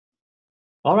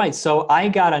All right, so I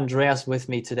got Andreas with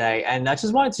me today, and I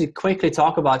just wanted to quickly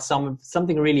talk about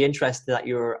something really interesting that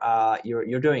you're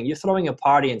doing. You're throwing a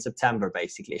party in September,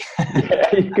 basically.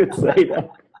 Yeah, you could say that.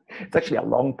 It's actually a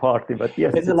long party, but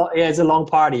yes, It's a long, yeah, it's a long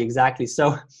party, exactly.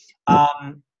 So,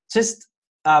 just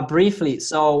briefly,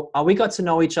 we got to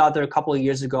know each other a couple of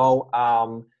years ago.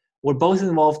 We're both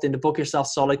involved in the Book Yourself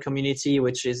Solid community,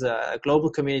 which is a global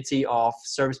community of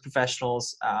service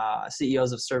professionals,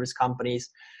 CEOs of service companies.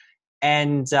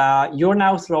 And you're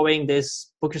now throwing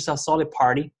this Book Yourself Solid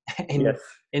party in yes,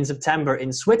 in September in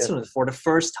yes, Switzerland for the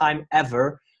first time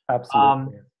ever. Um,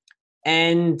 absolutely.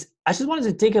 and I just wanted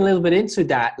to dig a little bit into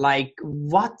that. Like,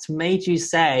 what made you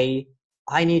say,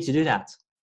 I need to do that?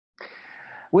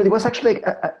 Well, it was actually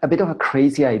a bit of a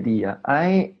crazy idea.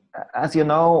 As you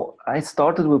know, I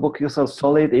started with Book Yourself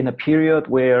Solid in a period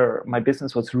where my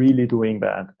business was really doing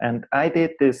bad. And I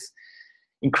did this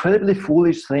incredibly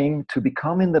foolish thing to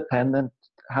become independent,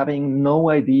 having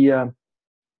no idea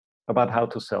about how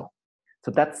to sell. So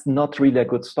that's not really a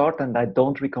good start, and I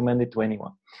don't recommend it to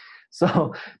anyone.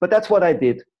 So, but that's what I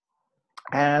did.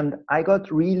 And I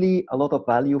got really a lot of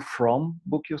value from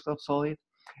Book Yourself Solid.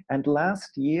 And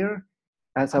last year,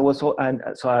 as I was so, and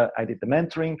so I did the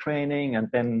mentoring training, and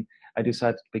then I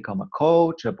decided to become a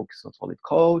coach, a Book Yourself Solid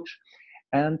coach.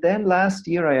 And then last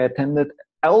year, I attended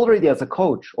already as a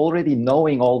coach, already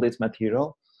knowing all this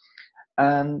material.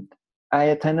 And I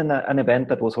attended an event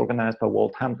that was organized by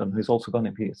Walt Hampton, who's also going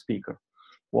to be a speaker,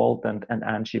 Walt and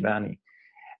Anne Shivani.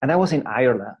 And I was in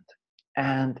Ireland.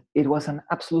 And it was an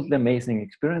absolutely amazing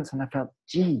experience. And I felt,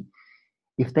 gee,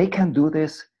 if they can do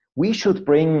this, we should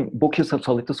bring Book Yourself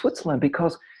Solid to Switzerland.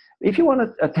 Because if you want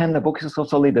to attend a Book Yourself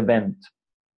Solid event,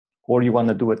 or you want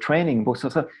to do a training, Book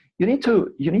Yourself Solid, you need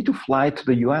to fly to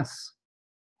the US.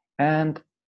 And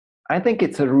I think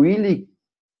it's a really,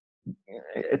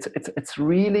 it's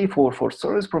really for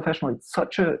service professional. It's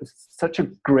such a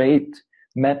great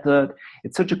method.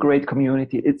 It's such a great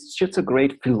community. It's just a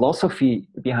great philosophy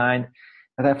behind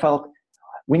that. I felt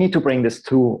we need to bring this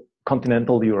to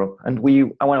continental Europe, and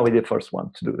I want to be the first one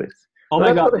to do this. Oh So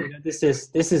my that's God, what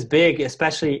this is big,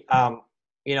 especially I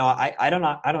don't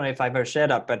know if I've ever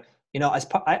shared that, but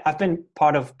I've been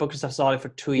part of Book Yourself Solid for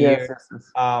 2 years. yes,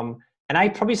 yes, yes. And I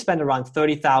probably spent around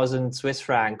 30,000 Swiss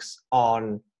francs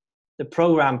on the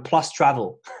program plus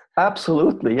travel.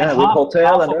 Absolutely, And yeah, with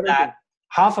hotel and everything.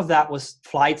 half of that was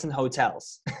flights and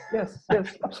hotels. Yes,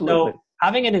 yes, absolutely. So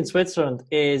having it in Switzerland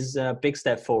is a big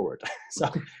step forward. So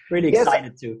I'm really Yes,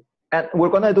 excited to. and we're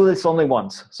going to do this only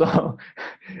once. So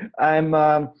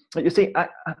you see,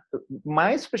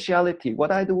 my specialty,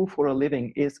 what I do for a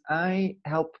living is I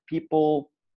help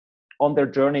people on their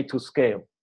journey to scale.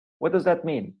 What does that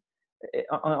mean?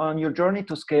 On your journey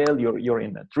to scale, you're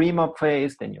in the dream up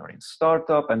phase, then you're in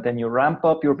startup, and then you ramp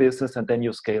up your business, and then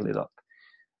you scale it up.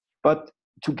 But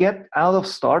to get out of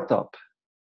startup,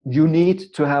 you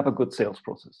need to have a good sales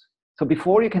process. So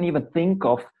before you can even think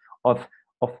of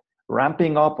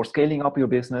ramping up or scaling up your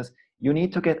business, you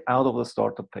need to get out of the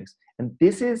startup phase. And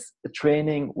this is a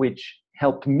training which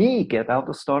helped me get out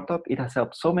of startup. It has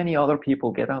helped so many other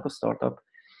people get out of startup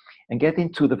and get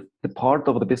into the part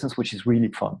of the business which is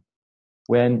really fun.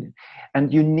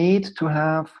 And you need to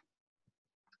have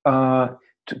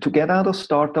to get out of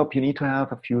startup, you need to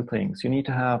have a few things. You need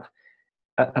to have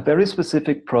a very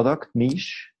specific product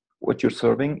niche, what you're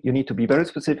serving. You need to be very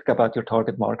specific about your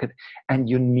target market, and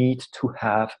you need to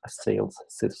have a sales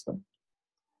system.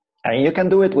 And you can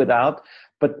do it without,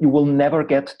 but you will never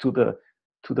get to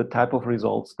the type of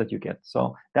results that you get.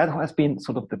 So that has been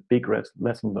sort of the big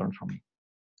lesson learned from me.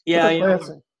 So Yeah, that's why I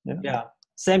say, yeah. yeah.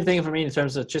 Same thing for me in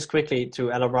terms of just quickly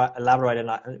to elaborate on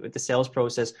that with the sales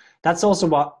process. That's also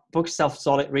what Book Yourself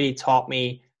Solid really taught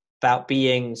me about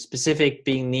being specific,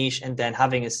 being niche, and then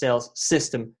having a sales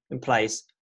system in place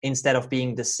instead of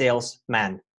being the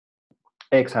salesman.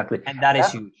 Exactly. And that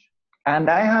is huge. And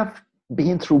I have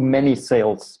been through many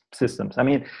sales systems. I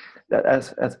mean,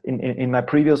 as in my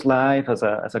previous life as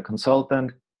a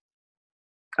consultant,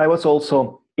 I was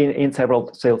also in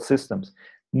several sales systems.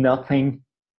 Nothing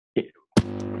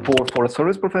for a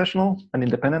service professional, an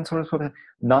independent service professional,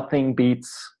 nothing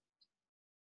beats,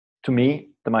 to me,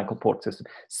 the Michael Port system.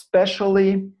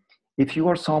 Especially if you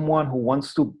are someone who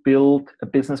wants to build a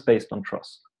business based on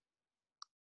trust.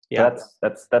 Yeah,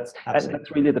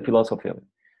 That's really the philosophy of it.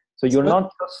 So you're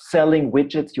not just selling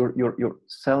widgets, you're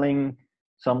selling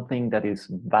something that is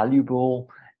valuable,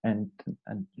 and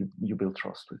you build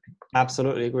trust with people.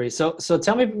 absolutely agree. So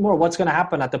tell me more, what's going to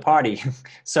happen at the party?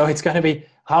 So it's going to be,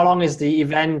 how long is the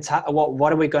event?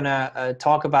 What are we going to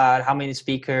talk about? How many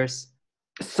speakers?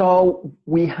 So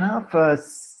we have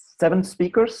 7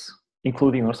 speakers.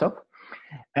 including yourself.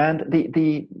 And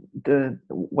the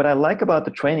what I like about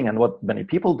the training, and what many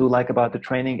people do like about the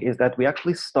training, is that we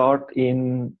actually start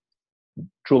in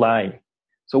July.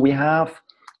 So we have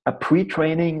a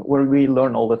pre-training where we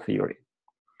learn all the theory.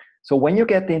 So when you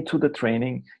get into the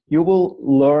training, you will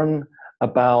learn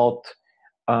about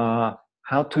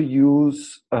how to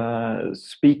use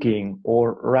speaking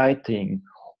or writing,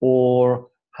 or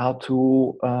how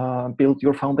to build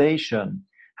your foundation,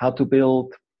 how to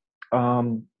build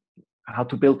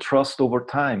trust over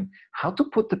time, how to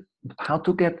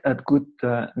get a good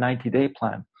 90-day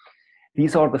plan.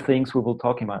 These are the things we will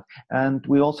talk about, and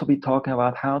we'll also be talking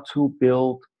about how to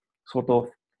build sort of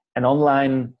an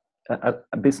online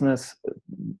a business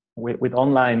with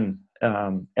online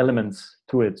elements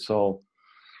to it. So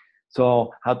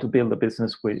how to build a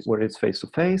business where it's face to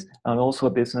face, and also a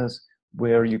business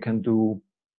where you can do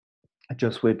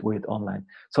just with online.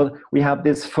 So we have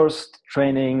this first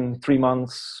training, 3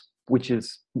 months, which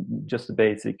is just the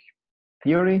basic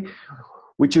theory,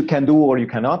 which you can do or you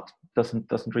cannot.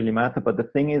 Doesn't really matter. But the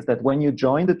thing is that when you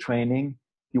join the training,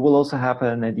 you will also have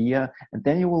an idea, and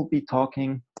then you will be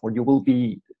talking, or you will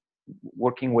be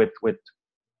working with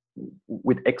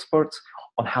experts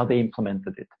on how they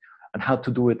implemented it and how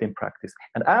to do it in practice.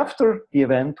 And after the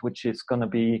event, which is going to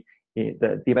be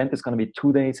the event is going to be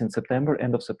 2 days in September,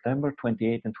 end of September,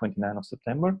 28 and 29 of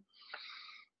September.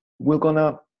 We're going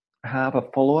to have a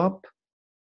follow-up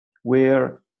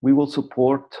where we will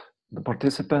support the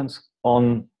participants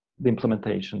on the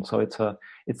implementation. So it's a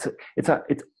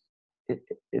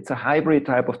hybrid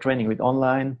type of training with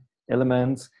online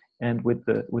elements and with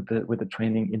the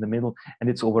training in the middle, and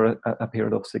it's over a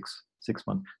period of six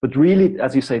months. But really,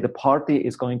 as you say, the party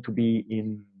is going to be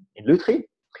in Lutry,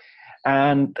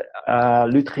 and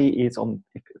Lutry is on.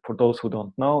 For those who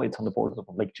don't know, it's on the borders of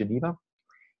Lake Geneva.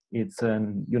 It's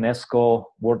an UNESCO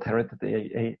World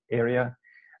Heritage Area,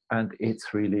 and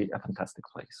it's really a fantastic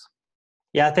place.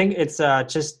 Yeah, I think it's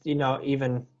just,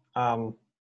 even, I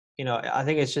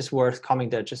think it's just worth coming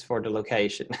there just for the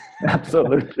location.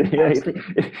 Absolutely. Yeah.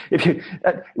 If you,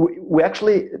 we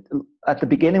actually, at the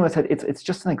beginning, we said it's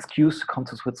just an excuse to come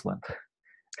to Switzerland.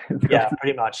 Yeah,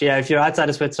 pretty much. Yeah, if you're outside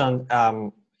of Switzerland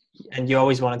and you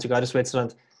always wanted to go to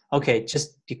Switzerland, okay,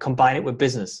 just you combine it with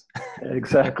business.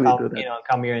 Exactly.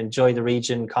 Come here, enjoy the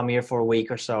region, come here for a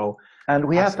week or so. And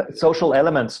we have social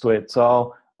elements to it.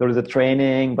 So there is a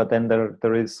training, but then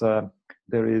there is a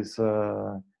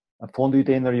fondue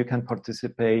dinner you can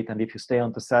participate. And if you stay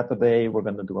on the Saturday, we're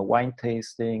going to do a wine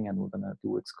tasting, and we're going to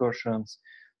do excursions.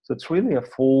 So it's really a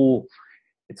full,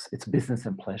 it's business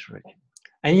and pleasure.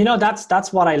 And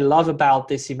that's what I love about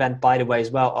this event, by the way, as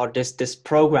well, or this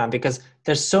program, because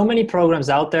there's so many programs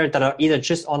out there that are either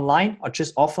just online or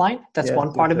just offline. That's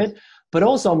one part of it. But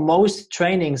also most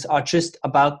trainings are just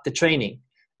about the training.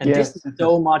 And this is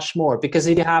so much more, because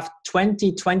if you have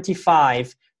 20,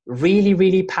 25 really,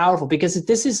 really powerful, because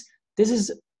this is,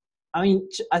 I mean,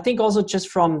 I think also just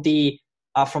from the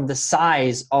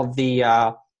size of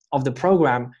the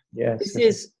program, this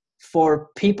is for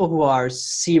people who are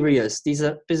serious. These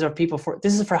are people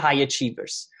this is for high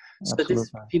achievers. So this is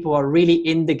for people who are really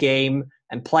in the game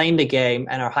and playing the game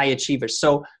and are high achievers.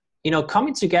 So,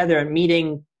 coming together and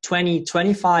meeting 20,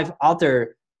 25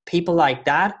 other people like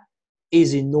that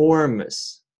is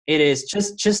enormous. It is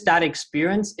just that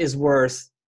experience is worth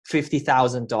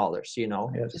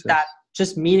 $50,000,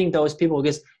 just meeting those people.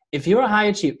 Because if you're a high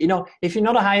achiever, if you're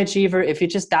not a high achiever, if you're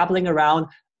just dabbling around,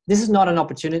 this is not an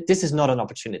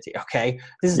opportunity. Okay.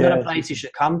 This is not a place you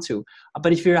should come to.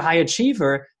 But if you're a high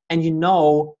achiever and you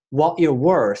know what you're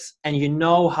worth, and you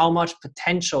know how much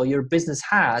potential your business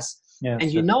has,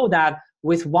 and you know that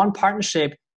with one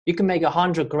partnership, you can make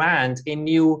 $100,000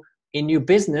 in new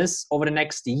business over the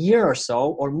next year or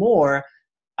so or more.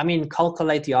 I mean,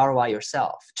 calculate the ROI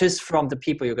yourself just from the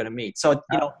people you're going to meet. So,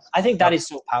 I think that is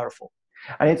so powerful.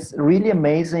 And it's really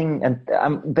amazing. And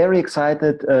I'm very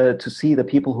excited to see the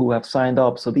people who have signed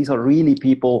up. So these are really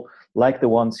people like the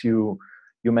ones you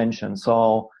mentioned.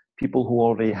 So people who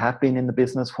already have been in the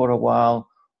business for a while,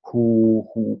 who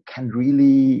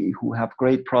have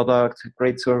great products,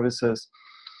 great services.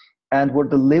 And we're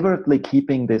deliberately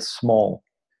keeping this small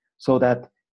so that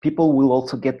people will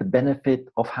also get the benefit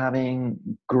of having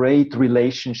great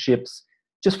relationships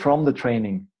just from the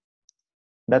training.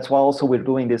 That's why also we're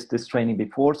doing this training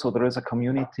before. So there is a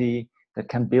community that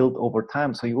can build over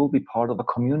time. So you will be part of a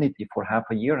community for half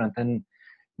a year, and then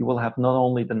you will have not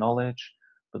only the knowledge,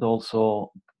 but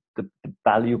also the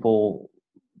valuable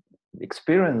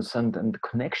experience and the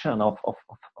connection of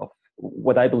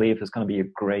what I believe is going to be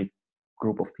a great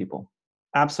group of people.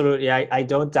 Absolutely. I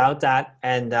don't doubt that.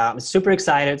 And I'm super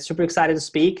excited to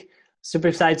speak, super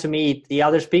excited to meet the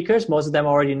other speakers. Most of them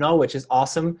already know, which is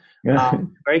awesome.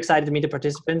 Very excited to meet the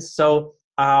participants. So,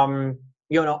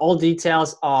 all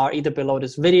details are either below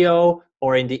this video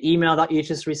or in the email that you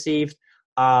just received.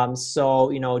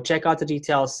 So, check out the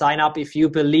details, sign up if you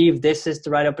believe this is the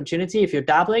right opportunity. If you're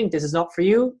dabbling, this is not for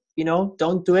you,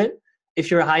 don't do it. If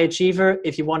you're a high achiever,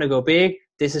 if you want to go big,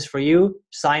 this is for you.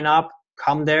 Sign up,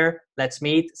 come there, let's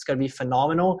meet. It's going to be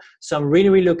phenomenal. So I'm really,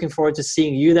 really looking forward to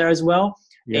seeing you there as well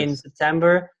in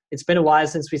September. It's been a while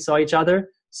since we saw each other.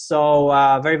 So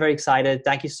very, very excited.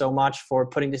 Thank you so much for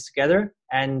putting this together.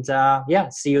 And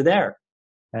see you there.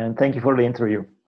 And thank you for the interview.